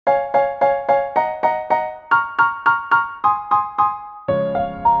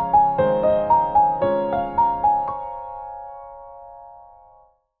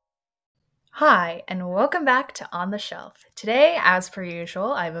Welcome back to On the Shelf. Today, as per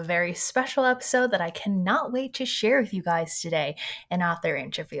usual, I have a very special episode that I cannot wait to share with you guys today, an author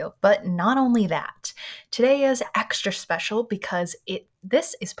interview. But not only that, today is extra special because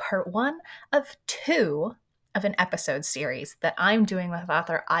this is part one of two of an episode series that I'm doing with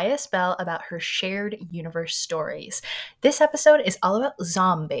author Belle about her shared universe stories. This episode is all about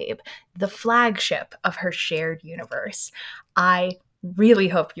Zombabe, the flagship of her shared universe. I really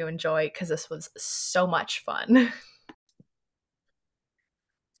hope you enjoy because this was so much fun.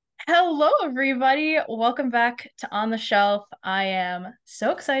 Hello, everybody. Welcome back to On the Shelf. I am so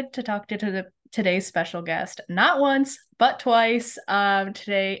excited to talk to today's special guest. Not once, but twice.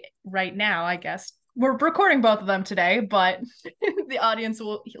 Today, right now, I guess. We're recording both of them today, but the audience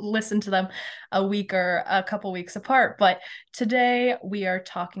will listen to them a week or a couple weeks apart. But today we are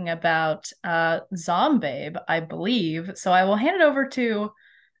talking about Zombabe, I believe. So I will hand it over to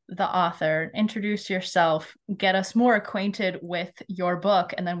the author. Introduce yourself, get us more acquainted with your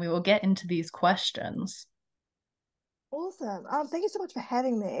book, and then we will get into these questions. Awesome. Thank you so much for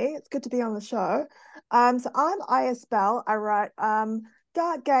having me. It's good to be on the show. So I'm IS Bell. I write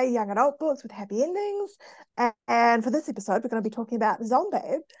dark, gay, young adult books with happy endings. And for this episode, we're going to be talking about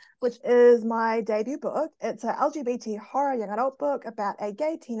Zombabe, which is my debut book. It's a LGBT horror young adult book about a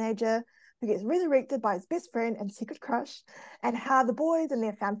gay teenager who gets resurrected by his best friend and secret crush, and how the boys and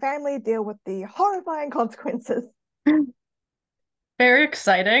their found family deal with the horrifying consequences. Very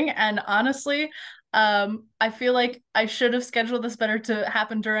exciting. And honestly, I feel like I should have scheduled this better to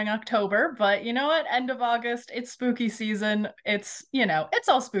happen during October, but you know what? End of August, it's spooky season. It's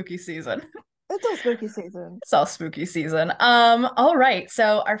all spooky season. It's all spooky season. It's all spooky season. All right.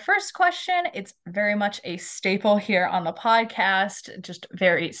 So our first question, it's very much a staple here on the podcast, just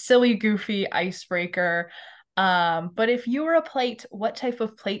very silly, goofy icebreaker. But if you were a plate, what type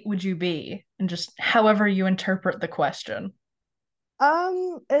of plate would you be? And just however you interpret the question.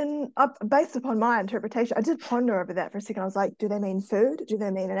 And based upon my interpretation, I did ponder over that for a second. I was like, do they mean food? Do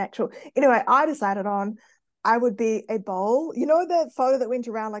they mean an actual? Anyway, I decided on I would be a bowl. You know that photo that went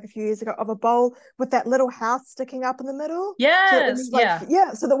around like a few years ago of a bowl with that little house sticking up in the middle? So that when Yes, you like, yeah.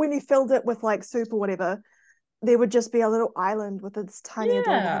 yeah, so that when you filled it with like soup or whatever, there would just be a little island with this tiny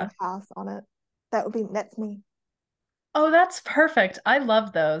adorable Yeah. little house on it. That's me. Oh, that's perfect. I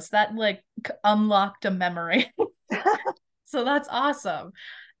love those. That like unlocked a memory. So that's awesome.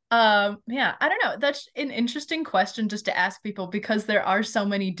 Yeah, I don't know. That's an interesting question just to ask people because there are so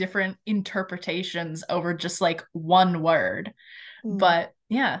many different interpretations over just like one word. Hmm. But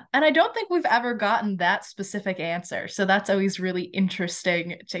yeah, and I don't think we've ever gotten that specific answer. So that's always really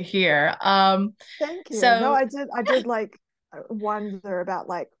interesting to hear. Thank you. No, So I did like wonder about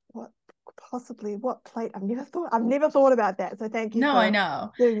like what plate. I've never thought about that. So thank you no, I for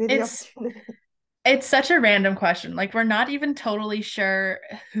know. giving me the It's opportunity. it's such a random question. Like we're not even totally sure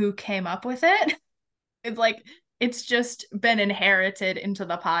who came up with it. It's like it's just been inherited into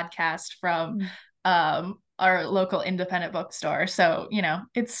the podcast from our local independent bookstore. So,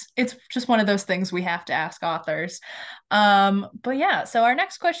 it's just one of those things we have to ask authors. But yeah, so our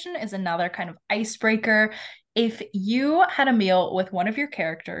next question is another kind of icebreaker. If you had a meal with one of your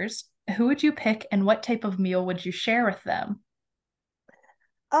characters, who would you pick and what type of meal would you share with them?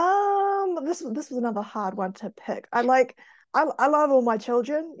 This was another hard one to pick. I love all my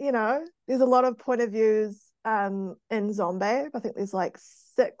children, you know. There's a lot of point of views in Zombie. I think there's like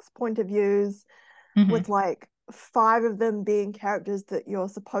six point of views with Hmm. like five of them being characters that you're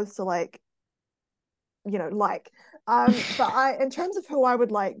supposed to like. But I in terms of who I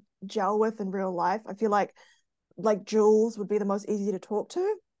would like gel with in real life, I feel like Jules would be the most easy to talk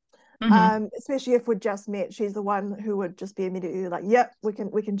to. Hmm. Especially if we'd just met, she's the one who would just be immediately like, "Yep,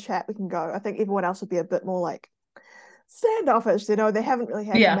 we can chat, we can go." I think everyone else would be a bit more like standoffish. You know, they haven't really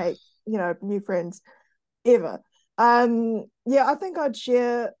had to Yeah. make new friends ever. Yeah, I think I'd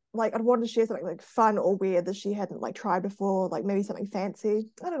want to share something like fun or weird that she hadn't like tried before, like maybe something fancy.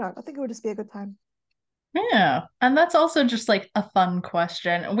 I don't know. I think it would just be a good time. Yeah, and that's also just like a fun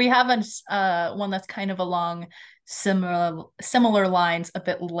question. We have one that's kind of along similar lines a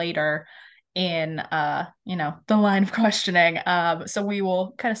bit later in the line of questioning. So we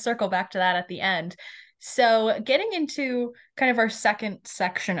will kind of circle back to that at the end. So getting into kind of our second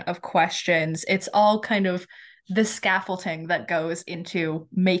section of questions, it's all kind of the scaffolding that goes into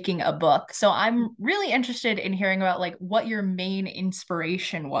making a book. So I'm really interested in hearing about like what your main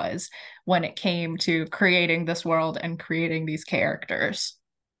inspiration was when it came to creating this world and creating these characters.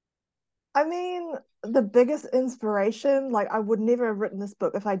 I mean, the biggest inspiration, like I would never have written this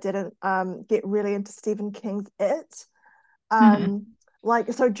book if I didn't get really into Stephen King's It. Hmm. Um,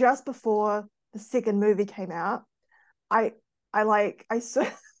 like so just before. the second movie came out, I I saw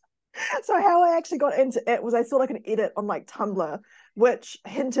so how I actually got into it was I saw like an edit on like Tumblr, which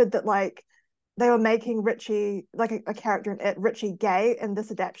hinted that like they were making Richie like a character in it, Richie gay in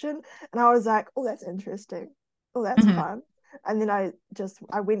this adaptation, and I was like, oh, that's interesting. Oh, that's Hmm. fun. And then I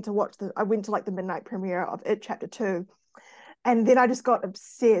went to like the midnight premiere of It Chapter 2, and then I just got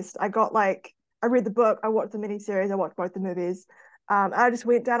obsessed. I read the book, I watched the miniseries, I watched both the movies, and I just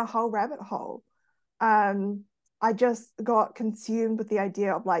went down a whole rabbit hole. um I just got consumed with the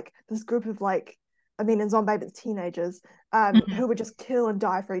idea of like this group of like, I mean, in Zombabe it's teenagers, Hmm. who would just kill and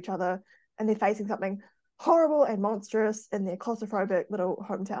die for each other, and they're facing something horrible and monstrous in their claustrophobic little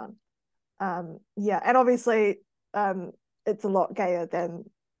hometown. Yeah, and obviously, um it's a lot gayer than,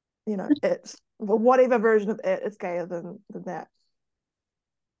 it's whatever version of it is gayer than that.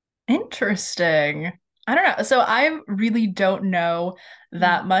 Interesting. I don't know. So I really don't know Mm.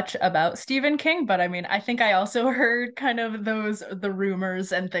 that much about Stephen King, but I mean, I think I also heard kind of the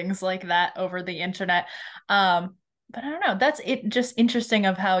rumors and things like that over the internet. But I don't know. That's it just interesting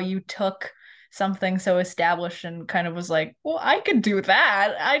of how you took something so established and kind of was like, well, I could do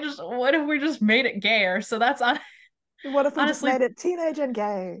that. What if we just made it gayer? So that's What if we just honestly made it teenage and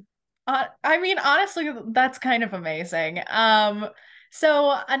gay? I mean, honestly, that's kind of amazing.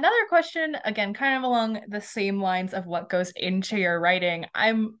 So another question, again, kind of along the same lines of what goes into your writing.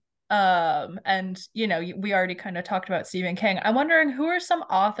 And we already kind of talked about Stephen King. I'm wondering who are some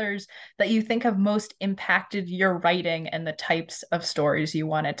authors that you think have most impacted your writing and the types of stories you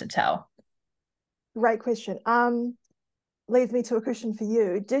wanted to tell? Great question. Leads me to a question for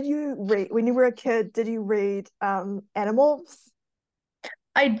you. Did you read, when you were a kid, did you read Animorphs?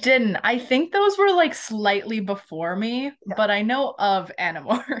 I didn't. I think those were like slightly before me, Yeah. but I know of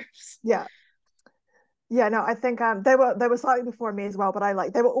Animorphs. Yeah. Yeah, no, I think they were slightly before me as well, but I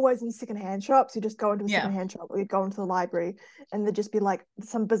like they were always in secondhand shops. You just go into a Yeah. secondhand shop or you go into the library, and there'd just be like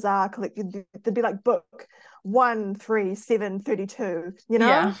some bizarre collected, there'd be like book 13732,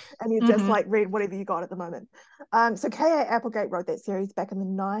 Yeah. and you just Hmm. like read whatever you got at the moment. So K.A. Applegate wrote that series back in the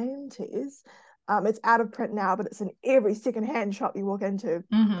 90s. It's out of print now, but it's in every secondhand shop you walk into.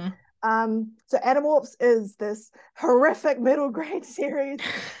 Hmm. So Animorphs is this horrific middle grade series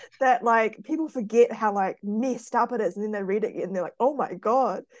that like people forget how like messed up it is, and then they read it and they're like, oh my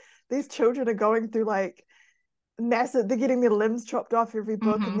god, these children are going through like massive. They're getting their limbs chopped off every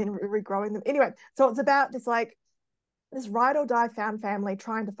book and Hmm. then regrowing them. Anyway, so it's about this ride or die found family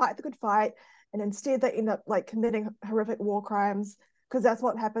trying to fight the good fight, and instead they end up like committing horrific war crimes, because that's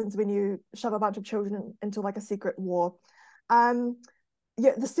what happens when you shove a bunch of children into like a secret war. Um,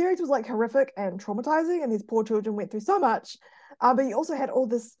 yeah, the series was like horrific and traumatizing, and these poor children went through so much. But you also had all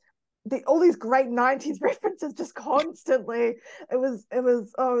these great 90s references just constantly. It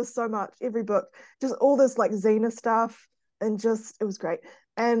was so much. Every book, just all this like Xena stuff, and just it was great.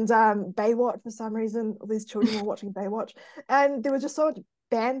 And Baywatch, for some reason, all these children were watching Baywatch, and there was just so much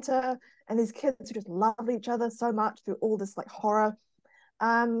banter, and these kids who just loved each other so much through all this like horror.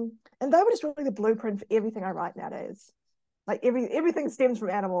 And they were just really the blueprint for everything I write nowadays. Like everything stems from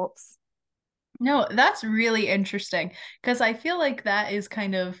Animorphs. No, that's really interesting because I feel like that is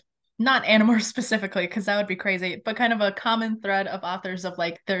kind of not Animorphs specifically because that would be crazy, but kind of a common thread of authors of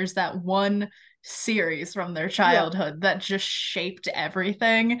like there's that one series from their Yeah, childhood that just shaped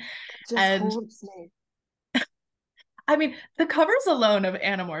everything. it just And haunts me. I mean, the covers alone of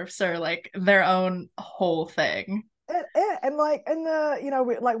Animorphs are like their own whole thing. And like in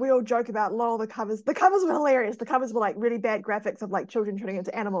the, we all joke about lol, the covers. The covers were hilarious. The covers were like really bad graphics of like children turning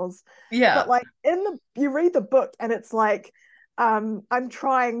into animals. But Yeah. like you read the book and it's like, I'm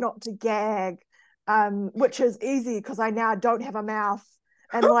trying not to gag, which is easy because I now don't have a mouth.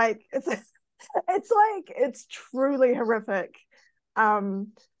 And like it's truly horrific.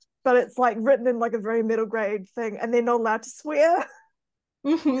 Um, but it's like written in like a very middle grade thing, and they're not allowed to swear.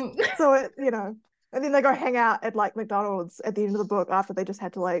 Mhm. So and then they go hang out at like McDonald's at the end of the book after they just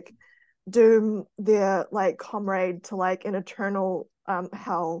had to like doom their like comrade to like an eternal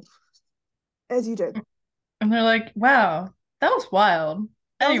hell, as you do. And they're like, wow, that was wild.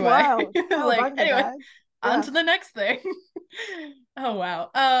 That was Anyway, wild. like, Cowabunga, anyway, guys. on Yeah, to the next thing. Oh,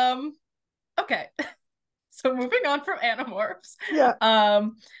 wow. Okay. So moving on from Animorphs, yeah.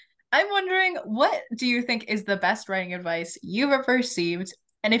 um, I'm wondering what do you think is the best writing advice you've ever received?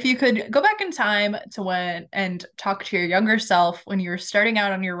 And if you could go back in time to when and talk to your younger self when you were starting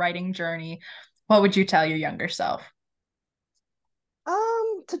out on your writing journey, what would you tell your younger self?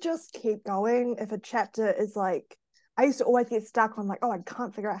 To just keep going. If a chapter is like I used to always get stuck on like, oh, I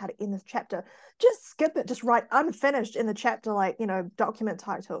can't figure out how to end this chapter. Just skip it. Just write unfinished in the chapter, like, document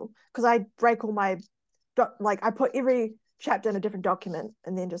title. Because I break all my like I put every chapter in a different document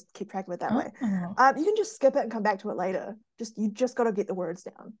and then just keep track of it that way. Oh. You can just skip it and come back to it later. You just got to get the words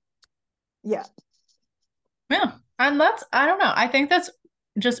down. Yeah. Yeah. And that's, I don't know. I think that's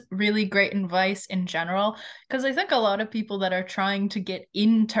just really great advice in general. Because I think a lot of people that are trying to get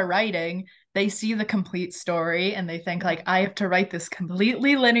into writing, they see the complete story and they think, like, I have to write this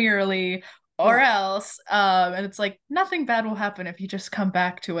completely linearly or Yeah. else. And it's like nothing bad will happen if you just come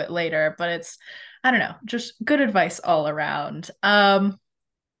back to it later. But it's, I don't know, just good advice all around.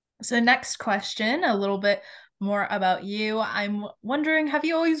 So, next question, a little bit more about you. I'm wondering, have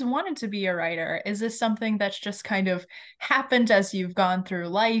you always wanted to be a writer? Is this something that's just kind of happened as you've gone through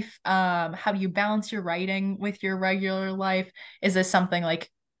life? How do you balance your writing with your regular life? Is this something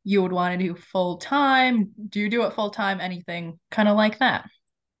like you would want to do full time? Do you do it full time? Anything kind of like that?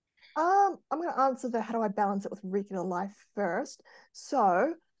 I'm gonna answer the how do I balance it with regular life first.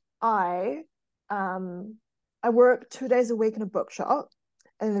 So I um I work 2 days a week in a bookshop,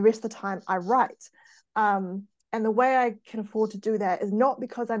 and the rest of the time I write. And the way I can afford to do that is not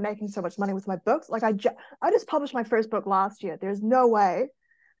because I'm making so much money with my books. Like I just published my first book last year. There's no way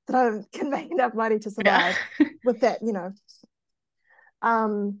that I can make enough money to Yeah. survive with that.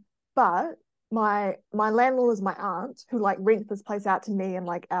 But my landlord is my aunt who like rents this place out to me and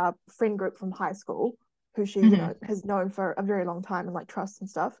like our friend group from high school, who she, Hmm. has known for a very long time and like trusts and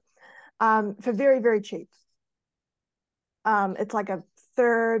stuff, for very, very cheap. It's like a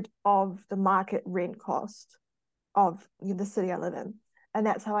third of the market rent cost of the city I live in. And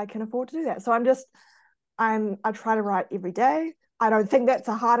that's how I can afford to do that. So I try to write every day. I don't think that's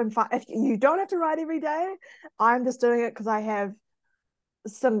a hard and fast. If you don't have to write every day, I'm just doing it because I have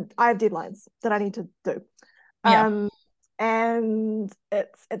deadlines that I need to do. Yeah. Um, and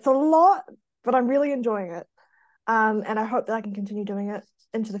it's a lot, but I'm really enjoying it. And I hope that I can continue doing it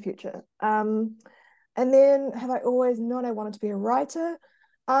into the future. And then have I always known I wanted to be a writer?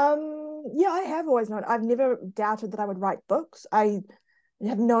 Yeah, I have always known. I've never doubted that I would write books. I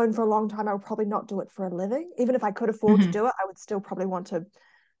have known for a long time I would probably not do it for a living. Even if I could afford to Hmm. do it, I would still probably want to,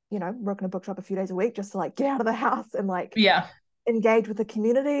 work in a bookshop a few days a week just to like get out of the house and like Yeah. engage with the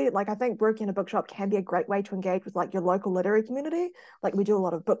community. Like I think working in a bookshop can be a great way to engage with like your local literary community. Like we do a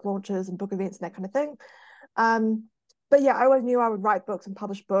lot of book launches and book events and that kind of thing. Um, but yeah, I always knew I would write books and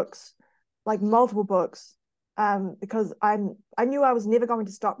publish books, like multiple books, because I knew I was never going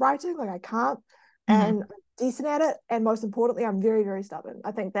to stop writing. Like I can't, and Hmm. I'm decent at it. And most importantly, I'm very, very stubborn.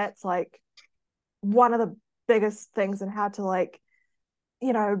 I think that's like one of the biggest things in how to like,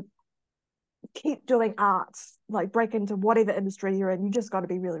 you know, keep doing art, like break into whatever industry you're in. You just got to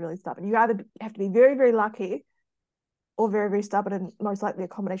be really, really stubborn. You either have to be very, very lucky or very, very stubborn, and most likely a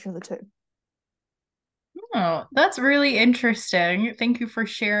combination of the two. Oh, that's really interesting. Thank you for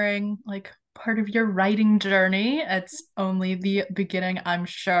sharing like part of your writing journey. It's only the beginning, I'm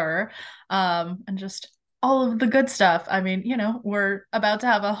sure. And just all of the good stuff. I mean, we're about to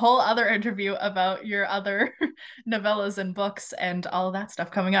have a whole other interview about your other novellas and books and all of that stuff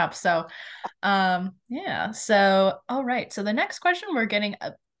coming up. So, yeah. So, all right. So the next question we're getting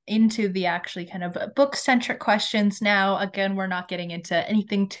into the actually kind of book-centric questions now. Again, we're not getting into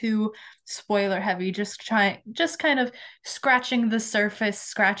anything too spoiler heavy, just kind of scratching the surface,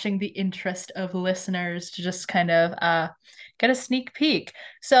 scratching the interest of listeners to just kind of get a sneak peek.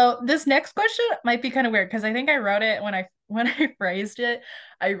 So this next question might be kind of weird because I think I wrote it when I phrased it,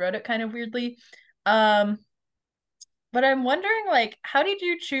 I wrote it kind of weirdly. Um, but I'm wondering, like, how did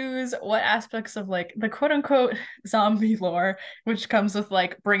you choose what aspects of like the quote unquote zombie lore, which comes with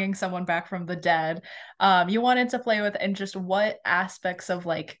like bringing someone back from the dead, you wanted to play with, and just what aspects of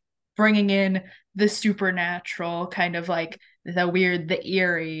like bringing in the supernatural, kind of like the weird, the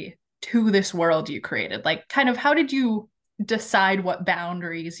eerie to this world you created? Like, kind of how did you decide what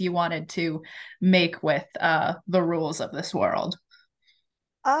boundaries you wanted to make with the rules of this world?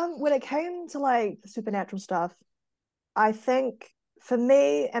 When it came to like the supernatural stuff, I think for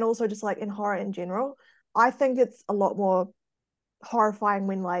me, and also just like in horror in general, I think it's a lot more horrifying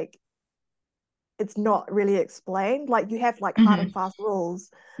when like it's not really explained. Like you have like hard and Hmm. fast rules,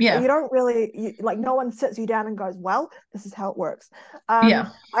 but you Yeah. don't really like no one sits you down and goes, "Well, this is how it works."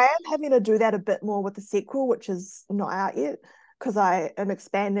 Yeah. I am having to do that a bit more with the sequel, which is not out yet, because I am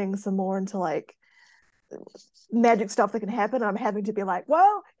expanding some more into like magic stuff that can happen. I'm having to be like,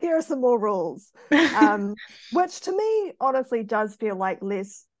 well, here are some more rules. Um, which to me honestly does feel like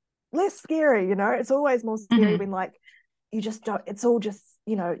less scary, It's always more scary Hmm. when like you just don't, it's all just,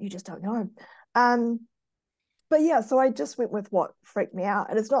 you just don't know. Um, But yeah, so I just went with what freaked me out.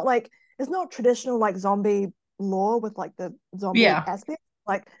 And it's not traditional like zombie lore with like the zombie Yeah. aspect.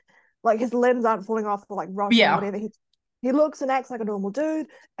 Like like his limbs aren't falling off or like rotting, Yeah. whatever. He looks and acts like a normal dude,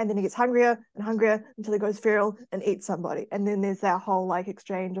 and then he gets hungrier and hungrier until he goes feral and eats somebody. And then there's that whole like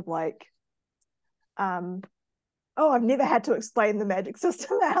exchange of like, um, oh, I've never had to explain the magic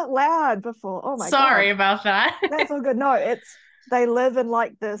system out loud before. Oh my God. Sorry about that. That's all good. No, it's they live in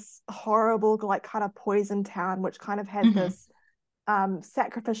like this horrible, like kind of poison town, which kind of has Hmm. this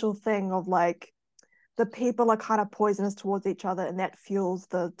sacrificial thing of like the people are kind of poisonous towards each other, and that fuels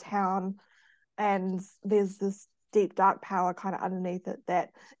the town. And there's this deep dark power kind of underneath it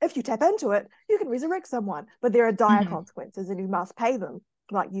that if you tap into it, you can resurrect someone, but there are dire Hmm. consequences, and you must pay them.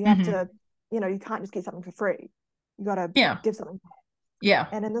 Like you have Hmm. to, you can't just get something for free. You got to Yeah. give something. Yeah.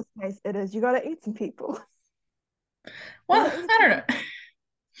 And in this case, it is you got to eat some people. Well, That is I don't know.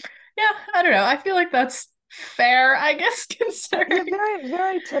 Yeah, I don't know. I feel like that's fair, I guess, yeah, considering. very,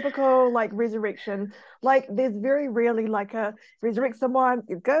 very typical like resurrection. Like there's very rarely like a resurrect someone,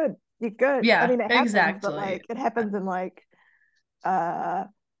 you're good, you're good. I Yeah, mean it happens, but exactly. like it happens in like uh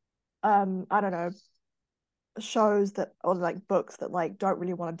I don't know, shows that or like books that like don't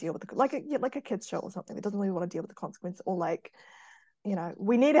really want to deal with the like a yeah, like a kids show or something that doesn't really want to deal with the consequence or like,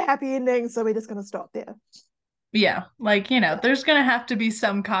 we need a happy ending, so we're just gonna stop there. Yeah, like, Yeah, there's gonna have to be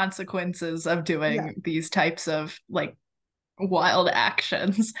some consequences of yeah, doing these types of like wild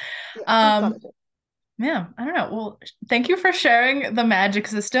actions. yeah. There's gotta Um, be. yeah, I don't know. Well, thank you for sharing the magic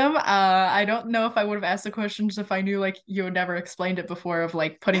system. I don't know if I would have asked the questions if I knew like you had never explained it before of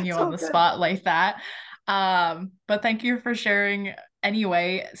like putting you It's on all the good. spot like that. But thank you for sharing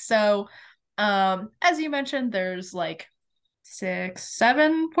anyway. So, as you mentioned, there's like 6,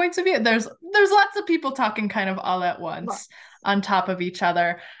 7 points of view. There's lots of people talking kind of all at Right. once on top of each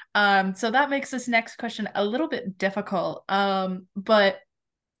other. So that makes this next question a little bit difficult. But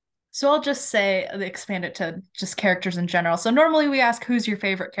so I'll just say expand it to just characters in general. So normally we ask who's your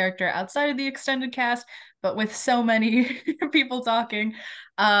favorite character outside of the extended cast, but with so many people talking,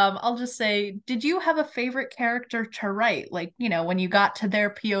 I'll just say, did you have a favorite character to write? Like, when you got to their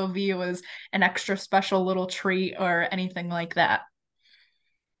POV, it was an extra special little treat or anything like that.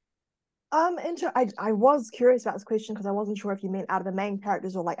 I was curious about this question because I wasn't sure if you meant out of the main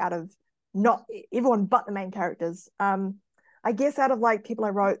characters or like out of not everyone but the main characters. I guess out of like people I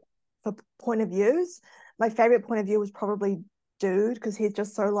wrote for point of views, my favorite point of view was probably Dude because he's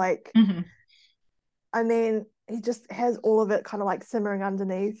just so like, Hmm. I mean, he just has all of it kind of like simmering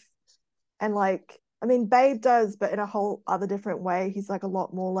underneath. And like, I mean, Babe does, but in a whole other different way. He's like a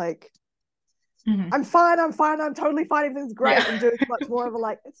lot more like, Hmm. I'm fine, I'm totally fine, everything's Yeah. great. And Dude's much more of a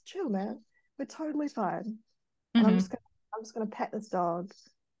like, it's chill, man. We're totally fine. And Hmm. I'm just gonna pet this dog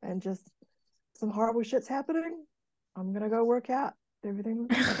and just some horrible shit's happening. I'm gonna go work out. Everything's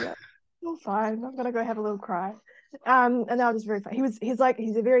gonna be all fine. I'm gonna go have a little cry. And that was very fun.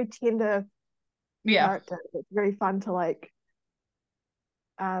 He's a very tender Yeah. character. It's very fun to like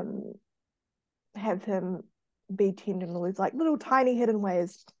um have him be tender in all these like little tiny hidden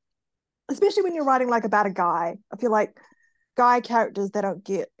ways. Especially when you're writing like about a guy. I feel like guy characters they don't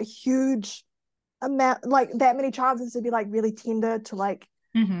get a huge amount like that many chances to be like really tender to like,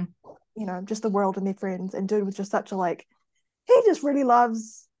 Hmm. just the world and their friends. And Dude was just such a like, he just really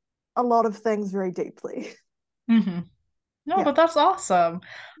loves a lot of things very deeply. Hmm. No, Yeah. but that's awesome.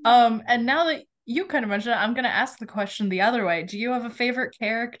 And now that you kind of mentioned it, I'm gonna ask the question the other way. Do you have a favorite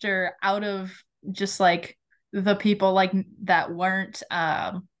character out of just like the people like that weren't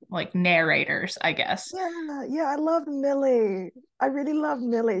like narrators, I guess? Yeah, yeah, I love Millie. I really love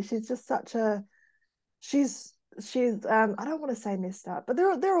Millie. She's just such a she's I don't want to say messed up, but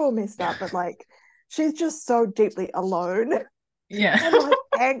they're all messed up, but like she's just so deeply alone Yeah. and like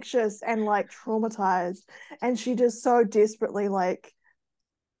anxious and like traumatized. And she just so desperately like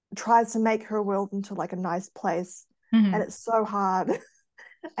tries to make her world into like a nice place. And Hmm. it's so hard.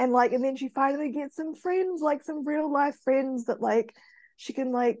 And then she finally gets some friends, like some real life friends that like she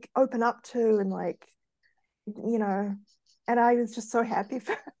can like open up to and like, you know, and I was just so happy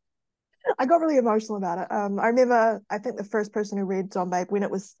for her. I got really emotional about it. I remember I think the first person who read Zombabe when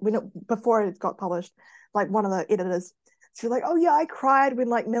it before it got published, like one of the editors, she was like, "Oh yeah, I cried when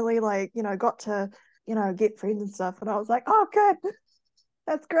like Millie like got to get friends and stuff," and I was like, "Oh good,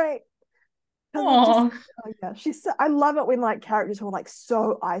 that's great." Because it just, Oh, oh yeah, I love it when like characters who are like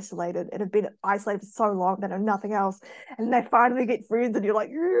so isolated and have been isolated for so long they know nothing else, and they finally get friends, and you're like,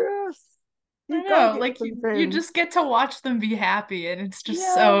 yes, I you go know. get Like some you friends. just get to watch them be happy and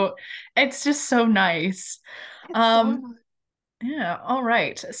Yeah, it's just so nice. it's so Um nice. Yeah, all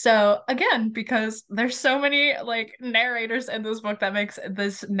right. So again, because there's so many like narrators in this book, that makes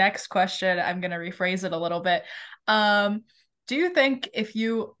this next question, I'm gonna rephrase it a little bit. Um, do you think if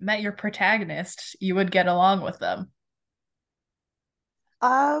you met your protagonist, you would get along with them?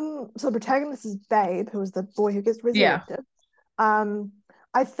 So the protagonist is Babe, who is the boy who gets Yeah. resurrected. Um,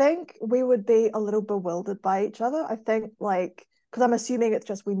 I think we would be a little bewildered by each other. I think like because I'm assuming it's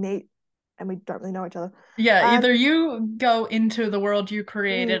just we meet and we don't really know each other. Yeah, Um, either you go into the world you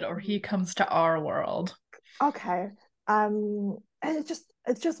created or mm, he comes to our world. okay. And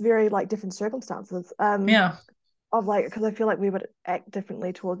it's just very like different circumstances. Yeah. Of like because I feel like we would act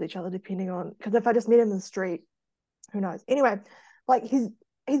differently towards each other depending on because if I just met him in the street, who knows? Anyway, like he's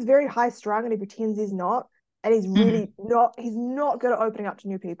very high strung and he pretends he's not, and he's Hmm. really not. He's not good at opening up to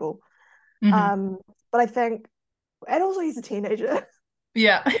new people. Hmm. Um, but I think, and also he's a teenager.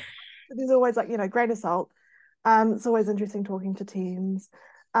 Yeah. There's always like grain of salt. It's always interesting talking to teens.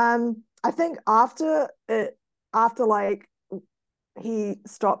 I think after like he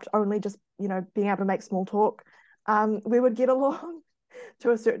stopped only just being able to make small talk, we would get along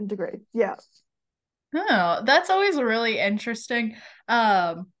to a certain degree. Yeah. Oh, that's always really interesting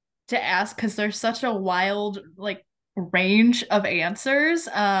to ask because there's such a wild like range of answers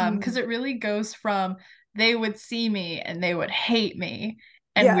because Mm. it really goes from they would see me and they would hate me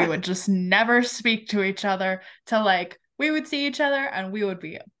and we Yeah. would just never speak to each other to like we would see each other and we would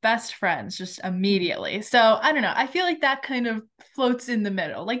be best friends just Mm. immediately. So I don't know. I feel like that kind of floats in the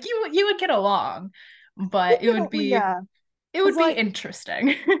middle. Like you would get along, but Yeah. it Because would be like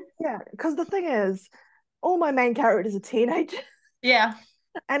interesting. yeah, because the thing is, all my main characters are teenagers. Yeah.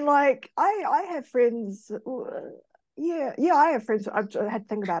 And like I have friends. Yeah, I have friends. I've had to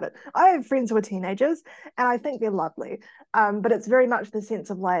think about it. I have friends who are teenagers, and I think they're lovely. But it's very much the sense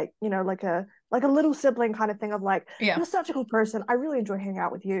of like like a little sibling kind of thing of like Yeah. you're such a cool person. I really enjoy hanging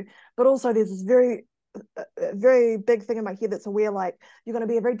out with you. But also there's this very big thing in my head that's aware like you're going to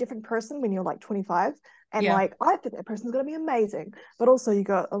be a very different person when you're like 25, and Yeah. like I think that person's going to be amazing. But also you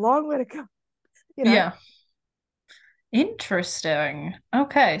got a long way to go. You know. Yeah. Interesting.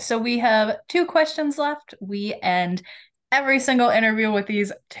 Okay, so we have two questions left. We end every single interview with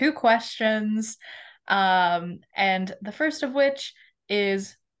these two questions. And the first of which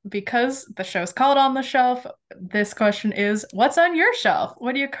is because the show's called On the Shelf, this question is, what's on your shelf?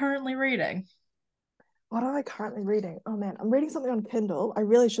 What are you currently reading? What am I currently reading? Oh man, I'm reading something on Kindle. I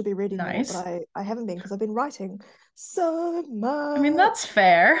really should be reading more, but Nice. I haven't been because I've been writing so I mean, that's much.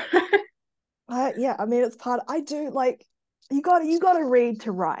 fair. Yeah, I mean it's part. I do like you got to read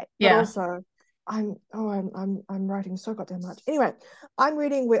to write, but Yeah. also I'm writing so goddamn much. Anyway, I'm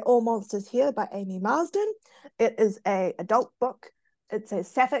reading We're All Monsters Here by Amy Marsden. It is a adult book. It's a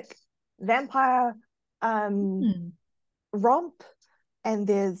sapphic vampire um Hmm. romp, and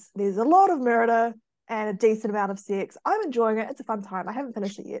there's a lot of murder and a decent amount of sex. I'm enjoying it. It's a fun time. I haven't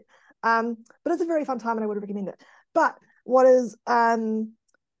finished it yet, but it's a very fun time, and I would recommend it. But what is some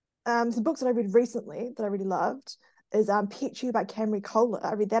books that I read recently that I really loved is Pet You by Camry Cola.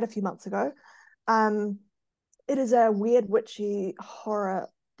 I read that a few months ago. Um, it is a weird, witchy horror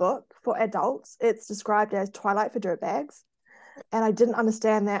book for adults. It's described as Twilight for dirtbags, and I didn't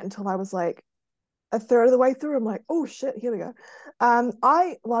understand that until I was like a third of the way through. I'm like, oh shit, here we go.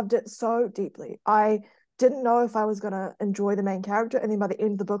 I loved it so deeply. I didn't know if I was gonna enjoy the main character, and then by the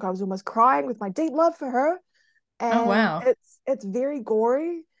end of the book, I was almost crying with my deep love for her. Oh, And wow. it's very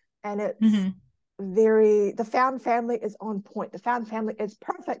gory, and it's Hmm. very the found family is on point. The found family is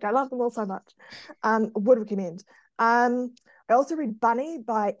perfect. I love them all so much. Would recommend. I also read Bunny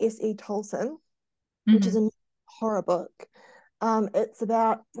by S.E. Tolson, which is Hmm. a horror book. It's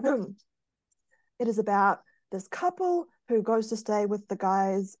about it is about this couple who goes to stay with the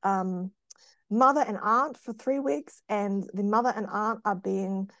guy's mother and aunt for 3 weeks, and the mother and aunt are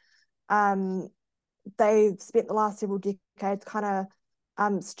being um, they've spent the last several decades kind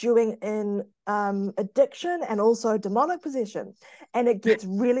of stewing in addiction and also demonic possession, and it gets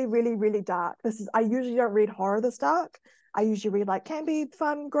really, really, really dark. I usually don't read horror this dark. I usually read like can be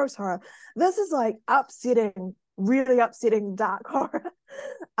fun, gross horror. This is like upsetting, really upsetting dark horror.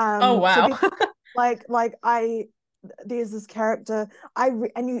 Oh, So wow. there's like I there's this character and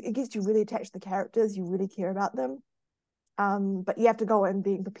it gets you really attached to the characters. You really care about them. But you have to go in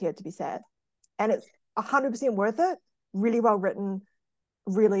being prepared to be sad, and it's 100% worth it. Really well written,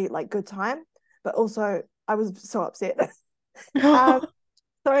 really like good time. But also, I was so upset. um,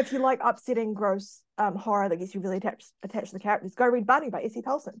 so if you like upsetting, gross horror that gets you really attached to the characters, go read Bunny by S.E.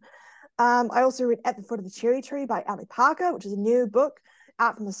 Tolson. I also read At the Foot of the Cherry Tree by Ali Parker, which is a new book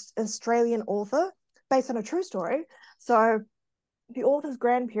out from this Australian author based on a true story. So the author's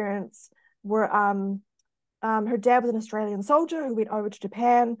grandparents were her dad was an Australian soldier who went over to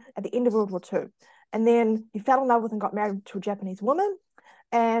Japan at the end of World War II. And then he fell in love with and got married to a Japanese woman.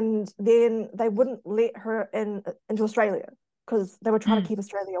 And then they wouldn't let her into Australia because they were trying to Mm, keep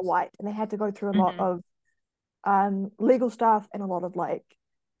Australia white. And they had to go through a lot mhm, of legal stuff and a lot of like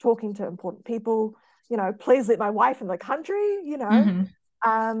talking to important people, please let my wife in the country, mhm.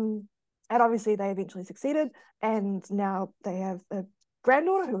 Um, and obviously they eventually succeeded. And now they have a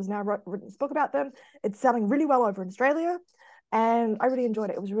granddaughter who has now written this book about them. It's selling really well over in Australia. And I really enjoyed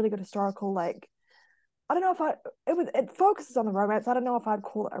it. It was a really good historical, like, I don't know if it focuses on the romance. I don't know if I'd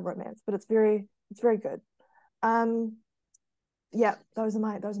call it a romance, but it's very good. Um, yeah, those are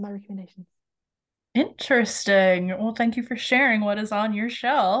my recommendations. Interesting. Well, thank you for sharing what is on your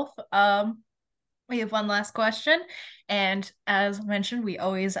shelf. We have one last question. And as mentioned, we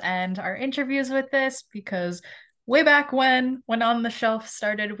always end our interviews with this because way back when On the Shelf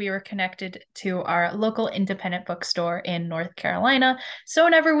started, we were connected to our local independent bookstore in North Carolina. So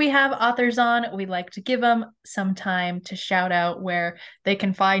whenever we have authors on, we like to give them some time to shout out where they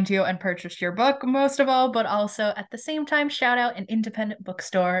can find you and purchase your book, most of all, but also at the same time, shout out an independent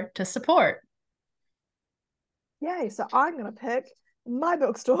bookstore to support. Yay. So I'm going to pick my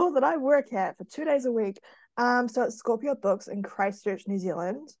bookstore that I work at for 2 days a week. So it's Scorpio Books in Christchurch, New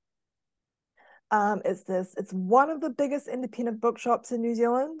Zealand. It's one of the biggest independent bookshops in New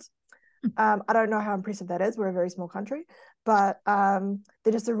Zealand. I don't know how impressive that is. We're a very small country, but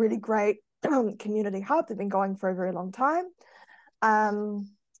they're just a really great community hub. They've been going for a very long time. Um,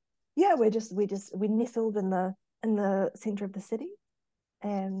 yeah, we're nestled in the center of the city,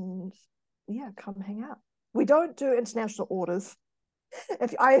 and yeah, come hang out. We don't do international orders.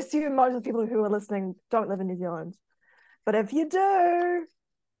 If I assume most of the people who are listening don't live in New Zealand, but if you do,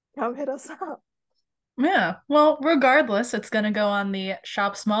 come hit us up. Yeah. Well, regardless, it's going to go on the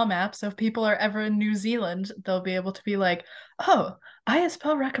Shop Small map. So if people are ever in New Zealand, they'll be able to be like, oh,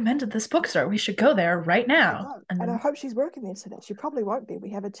 ISPL recommended this bookstore. We should go there right There you now. go. And And I then hope she's working there today. She probably won't be. We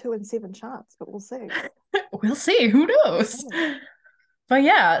have a 2 in 7 chance, but we'll see. we'll see. Who Just knows? saying. But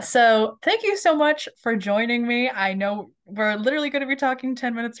yeah, so thank you so much for joining me. I know we're literally going to be talking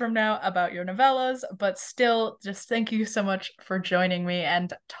 10 minutes from now about your novellas, but still, just thank you so much for joining me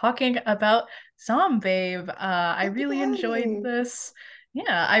and talking about Zombabe. I Thank you for really having enjoyed me. this.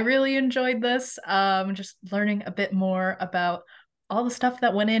 Yeah, I really enjoyed this. Just learning a bit more about all the stuff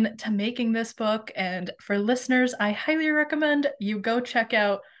that went into making this book. And for listeners, I highly recommend you go check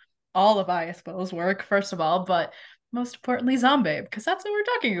out all of ISPO's work, first of all, but most importantly, Zombabe, because that's what we're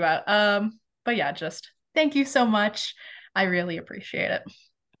talking about. But yeah, just thank you so much. I really appreciate it.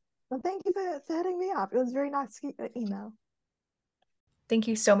 Well, thank you for hitting me up. It was very nice to get your email. Thank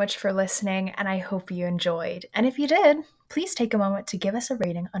you so much for listening, and I hope you enjoyed. And if you did, please take a moment to give us a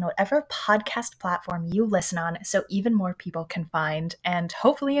rating on whatever podcast platform you listen on so even more people can find and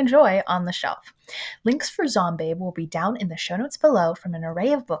hopefully enjoy On the Shelf. Links for Zombabe will be down in the show notes below from an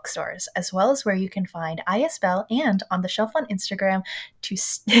array of bookstores, as well as where you can find ISBell and On the Shelf on Instagram to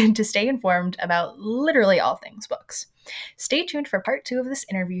stay informed about literally all things books. Stay tuned for part 2 of this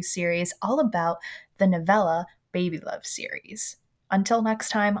interview series all about the novella Baby Love series. Until next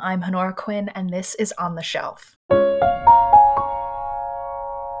time, I'm Honora Quinn, and this is On the Shelf.